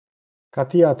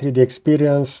CATIA 3D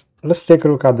experience. Let's take a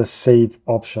look at the save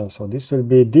option. So this will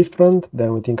be different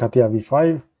than within CATIA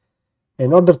V5.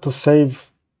 In order to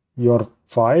save your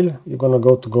file, you're going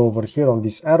to go over here on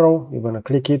this arrow, you're going to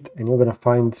click it, and you're going to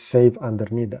find save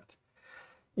underneath that.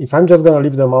 If I'm just going to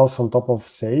leave the mouse on top of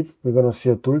save, we're going to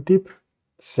see a tooltip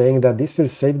saying that this will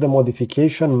save the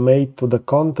modification made to the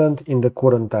content in the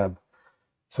current tab.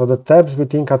 So the tabs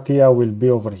within CATIA will be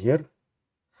over here.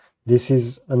 This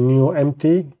is a new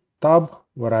empty tab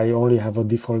where I only have a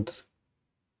default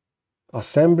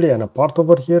assembly and a part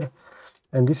over here.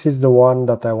 And this is the one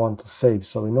that I want to save.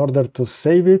 So in order to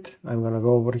save it, I'm going to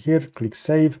go over here, click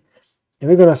save, and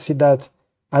we're going to see that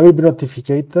I will be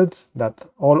notified that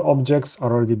all objects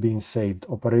are already being saved.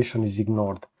 Operation is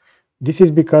ignored. This is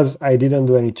because I didn't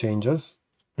do any changes.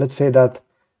 Let's say that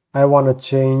I want to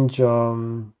change,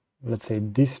 let's say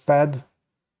this pad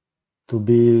to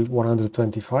be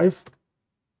 125.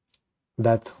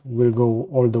 That will go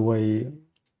all the way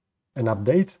and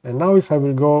update. And now if I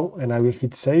will go and I will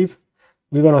hit save,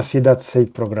 we're going to see that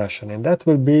save progression. And that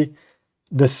will be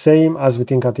the same as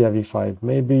within CATIA V5.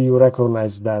 Maybe you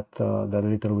recognize that, that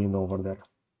little window over there.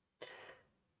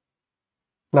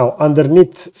 Now,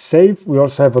 underneath save, we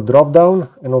also have a drop down.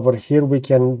 And over here, we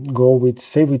can go with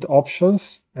save with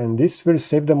options. And this will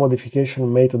save the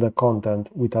modification made to the content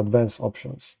with advanced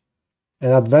options.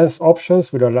 And advanced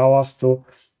options will allow us to,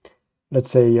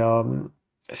 let's say,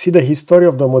 see the history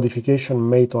of the modification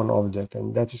made to an object,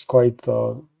 and that is quite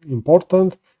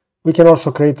important. We can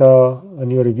also create a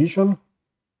new revision.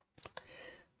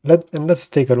 Let's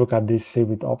take a look at this save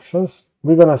with options.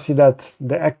 We're going to see that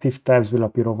the active tabs will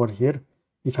appear over here.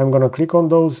 If I'm going to click on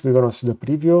those, we're going to see the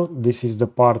preview. This is the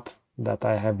part that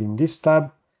I have in this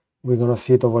tab. We're going to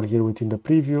see it over here within the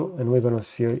preview, and we're going to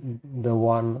see the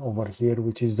one over here,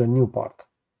 which is the new part.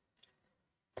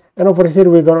 And over here,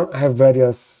 we're going to have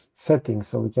various settings.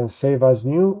 So we can save as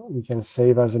new, we can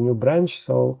save as a new branch.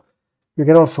 So you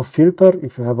can also filter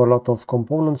if you have a lot of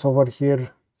components over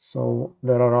here. So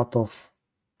there are a lot of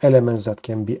elements that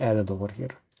can be added over here.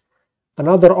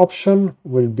 Another option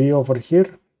will be over here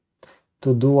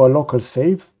to do a local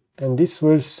save. And this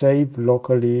will save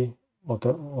locally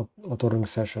authoring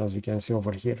session, as you can see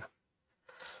over here.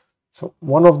 So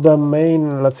one of the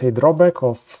main, let's say, drawback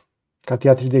of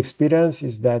CATIA 3D experience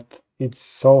is that it's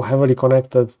so heavily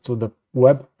connected to the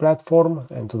web platform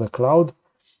and to the cloud.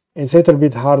 It's a little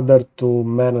bit harder to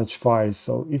manage files.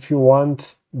 So if you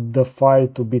want the file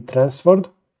to be transferred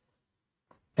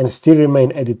and still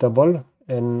remain editable,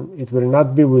 and it will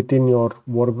not be within your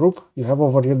workgroup, you have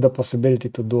over here the possibility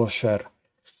to do a share.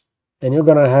 And you're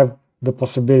going to have the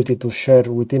possibility to share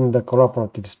within the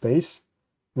collaborative space.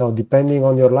 Now, depending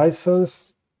on your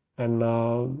license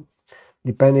and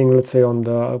depending, let's say, on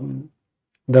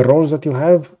the roles that you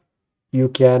have, you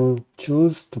can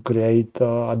choose to create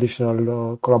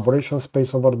additional collaboration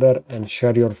space over there and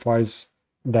share your files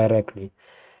directly.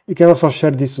 You can also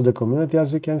share this to the community,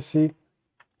 as you can see,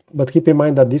 but keep in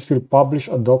mind that this will publish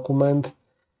a document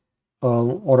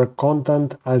or a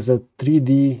content as a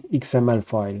 3D XML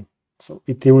file. So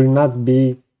it will not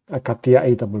be a CATIA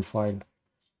editable file.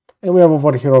 And we have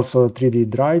over here also a 3D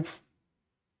drive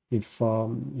if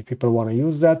people want to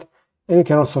use that. And you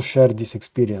can also share this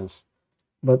experience.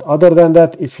 But other than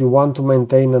that, if you want to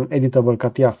maintain an editable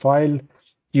CATIA file,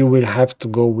 you will have to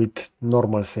go with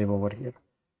normal save over here.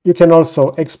 You can also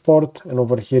export, and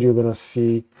over here you're going to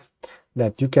see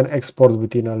that you can export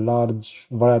within a large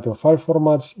variety of file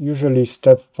formats. Usually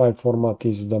step file format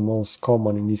is the most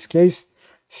common in this case,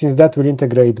 since that will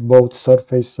integrate both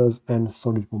surfaces and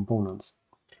solid components.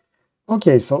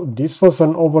 Okay, so this was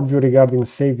an overview regarding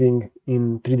saving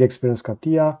in 3D Experience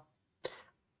CATIA.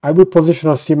 I will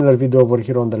position a similar video over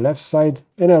here on the left side,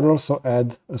 and I will also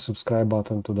add a subscribe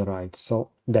button to the right. So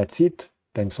that's it.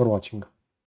 Thanks for watching.